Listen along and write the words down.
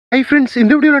Hi friends,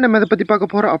 இந்த வீடியோவில் நம்ம எதை பற்றி பார்க்க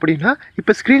போகிறோம் அப்படின்னா,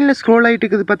 இப்போ ஸ்க்ரீனில் ஸ்க்ரோல் ஆகிட்டு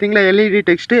இருக்குது பார்த்தீங்களா எல்இடி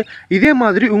டெக்ஸ்ட்டு. இதே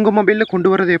மாதிரி உங்கள் மொபைலில் கொண்டு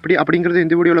வரது எப்படி அப்படிங்கிறது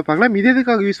இந்த வீடியோவில் பார்க்கலாம். இது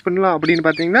எதுக்காக யூஸ் பண்ணலாம் அப்படின்னு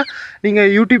பார்த்தீங்கன்னா,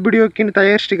 நீங்கள் யூடியூப் வீடியோக்குன்னு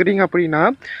தயாரிச்சுக்கிறீங்க அப்படின்னா,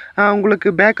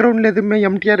 உங்களுக்கு பேக்ரவுண்டில் எதுவுமே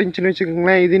எம்டிஆர் இருந்துச்சுன்னு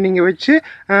வச்சுக்கோங்களேன். இது நீங்கள் வச்சு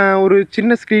ஒரு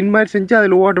சின்ன ஸ்க்ரீன் மாதிரி செஞ்சு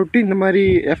அதில் ஓட விட்டு இந்த மாதிரி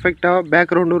எஃபெக்டாக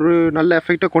பேக்ரவுண்ட் ஒரு நல்ல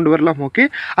எஃபெக்டாக கொண்டு வரலாம். ஓகே,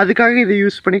 அதுக்காக இதை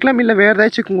யூஸ் பண்ணிக்கலாம். இல்லை வேறு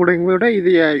ஏதாச்சும் கூட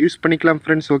இதை யூஸ் பண்ணிக்கலாம்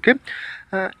ஃப்ரெண்ட்ஸ். ஓகே,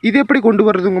 இது எப்படி கொண்டு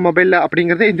வரது உங்கள் மொபைலில்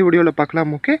அப்படிங்கிறத இந்த வீடியோவில்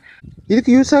பார்க்கலாம். ஓகே,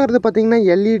 இதுக்கு யூஸ் ஆகிறது பார்த்தீங்கன்னா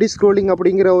எல்இடி ஸ்க்ரோலிங்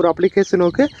அப்படிங்கிற ஒரு அப்ளிகேஷன்.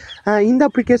 ஓகே, இந்த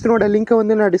அப்ளிகேஷனோட லிங்க்கை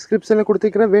வந்து நான் டிஸ்கிரிப்ஷனில்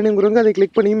கொடுத்துக்கிறேன். வேணுங்கிறவங்க அதை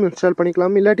கிளிக் பண்ணியும் இன்ஸ்டால்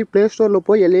பண்ணிக்கலாம். இல்லாட்டி ப்ளே ஸ்டோரில்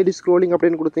போய் எல்இடி ஸ்க்ரோலிங்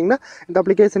அப்படின்னு கொடுத்தீங்கன்னா இந்த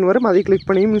அப்ளிகேஷன் வரும். அதை கிளிக்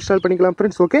பண்ணியும் இன்ஸ்டால் பண்ணிக்கலாம்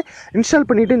ஃப்ரெண்ட்ஸ். ஓகே, இன்ஸ்டால்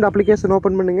பண்ணிவிட்டு இந்த அப்ளிகேஷன்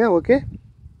ஓப்பன் பண்ணுங்கள்.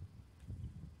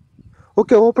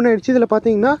 ஓகே, ஓப்பன் ஆகிடுச்சு. இதில்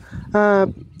பார்த்தீங்கன்னா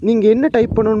நீங்கள் என்ன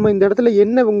டைப் பண்ணணுமோ, இந்த இடத்துல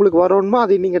என்ன உங்களுக்கு வரணுமோ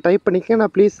அதை நீங்கள் டைப் பண்ணிக்க.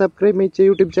 நான் please subscribe my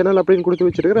YouTube channel அப்படின்னு கொடுத்து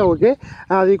வச்சுருக்கிறேன். ஓகே,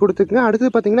 அதை கொடுத்துக்குங்க. அடுத்து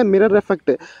பார்த்தீங்கன்னா மிரர்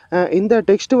எஃபெக்ட். இந்த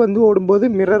டெக்ஸ்ட்டு வந்து ஓடும்போது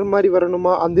மிரர் மாதிரி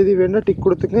வரணுமா, அந்த இது வேணால் டிக்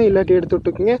கொடுத்துக்குங்க, இல்லாட்டி எடுத்து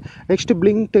விட்டுக்குங்க. நெக்ஸ்ட்டு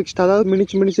பிளிங்க் டெக்ஸ்ட், அதாவது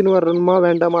மினிச்சுன்னு வரணுமா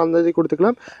வேண்டாமா அந்த இது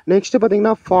கொடுத்துக்கலாம். நெக்ஸ்ட்டு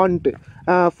பார்த்தீங்கன்னா ஃபாண்ட்டு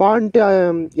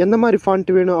எந்த மாதிரி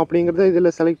ஃபாண்ட்டு வேணும் அப்படிங்கிறத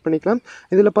இதில் செலக்ட் பண்ணிக்கலாம்.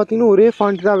 இதில் பார்த்தீங்கன்னா ஒரே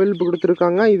ஃபாண்ட் தான் அவைலபிள்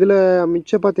கொடுத்துருக்காங்க. இதில்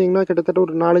மிச்சம் பார்த்தீங்கன்னா கிட்டத்தட்ட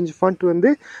ஒரு 4-5 ஃபாண்ட்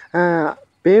வந்து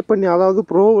பே பண்ணி, அதாவது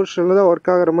ப்ரோ வெர்ஷனில் தான் ஒர்க்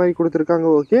ஆகிற மாதிரி கொடுத்துருக்காங்க.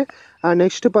 ஓகே,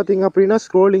 நெக்ஸ்ட்டு பார்த்தீங்க அப்படின்னா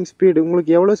ஸ்க்ரோலிங் ஸ்பீடு,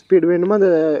 உங்களுக்கு எவ்வளோ ஸ்பீடு வேணுமோ அந்த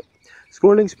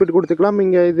ஸ்க்ரோலிங் ஸ்பீட் கொடுத்துக்கலாம்.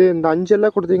 இங்கே இந்த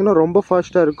 5 கொடுத்தீங்கன்னா ரொம்ப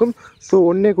ஃபாஸ்ட்டாக இருக்கும். ஸோ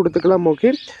 1 கொடுத்துக்கலாம்.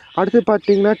 ஓகே, அடுத்து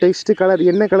பார்த்தீங்கன்னா டெக்ஸ்ட்டு கலர்,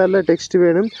 என்ன கலரில் டெக்ஸ்ட்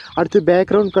வேணும். அடுத்து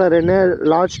பேக்ரவுண்ட் கலர் என்ன,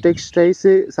 large text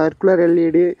size, circular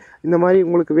LED, இந்த மாதிரி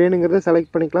உங்களுக்கு வேணுங்கிறத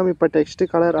செலக்ட் பண்ணிக்கலாம். இப்போ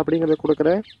டெக்ஸ்ட்டு கலர் அப்படிங்கிறத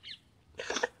கொடுக்குறேன்.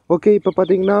 ஓகே, இப்போ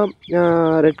பார்த்தீங்கன்னா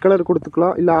ரெட் கலர்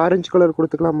கொடுத்துக்கலாம், இல்லை ஆரஞ்சு கலர்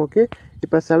கொடுத்துக்கலாம். ஓகே,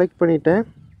 இப்போ செலக்ட் பண்ணிட்டேன்.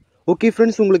 ஓகே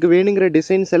ஃப்ரெண்ட்ஸ், உங்களுக்கு வேணுங்கிற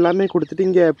டிசைன்ஸ் எல்லாமே கொடுத்துட்டு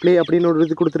இங்கே ப்ளே அப்படின்னு ஒரு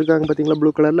இது கொடுத்துருக்காங்க பார்த்தீங்களா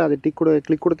ப்ளூ கலரில், அதை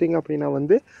கிளிக் கொடுத்தீங்க அப்படின்னா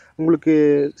வந்து உங்களுக்கு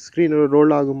ஸ்க்ரீன்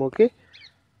ரோல் ஆகும்.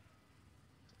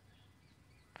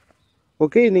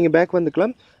 ஓகே, நீங்கள் பேக்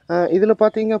வந்துக்கலாம். இதில்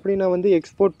பார்த்தீங்க அப்படின்னா வந்து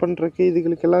எக்ஸ்போர்ட் பண்ணுறதுக்கு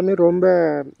இதுகளுக்கு எல்லாமே ரொம்ப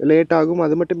லேட் ஆகும்.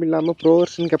 அது மட்டும் இல்லாமல் ப்ரோ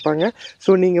வெர்ஷன் கேட்பாங்க.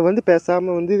 ஸோ நீங்கள் வந்து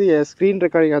பேசாமல் வந்து இது ஸ்க்ரீன்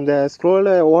ரெக்கார்டிங், அந்த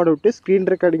ஸ்க்ரோலை ஓட விட்டு ஸ்க்ரீன்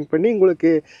ரெக்கார்டிங் பண்ணி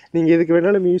உங்களுக்கு நீங்கள் எதுக்கு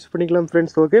வேணாலும் யூஸ் பண்ணிக்கலாம்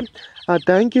ஃப்ரெண்ட்ஸ். Okay,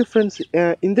 thank you friends.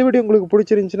 இந்த வீடியோ உங்களுக்கு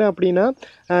பிடிச்சிருந்துச்சின்னா அப்படின்னா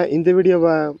இந்த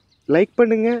வீடியோவை லைக்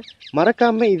பண்ணுங்கள்.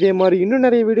 மறக்காமல் இதே மாதிரி இன்னும்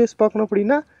நிறைய வீடியோஸ் பார்க்கணும்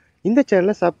அப்படின்னா இந்த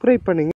சேனலை சப்ஸ்கிரைப் பண்ணுங்கள்.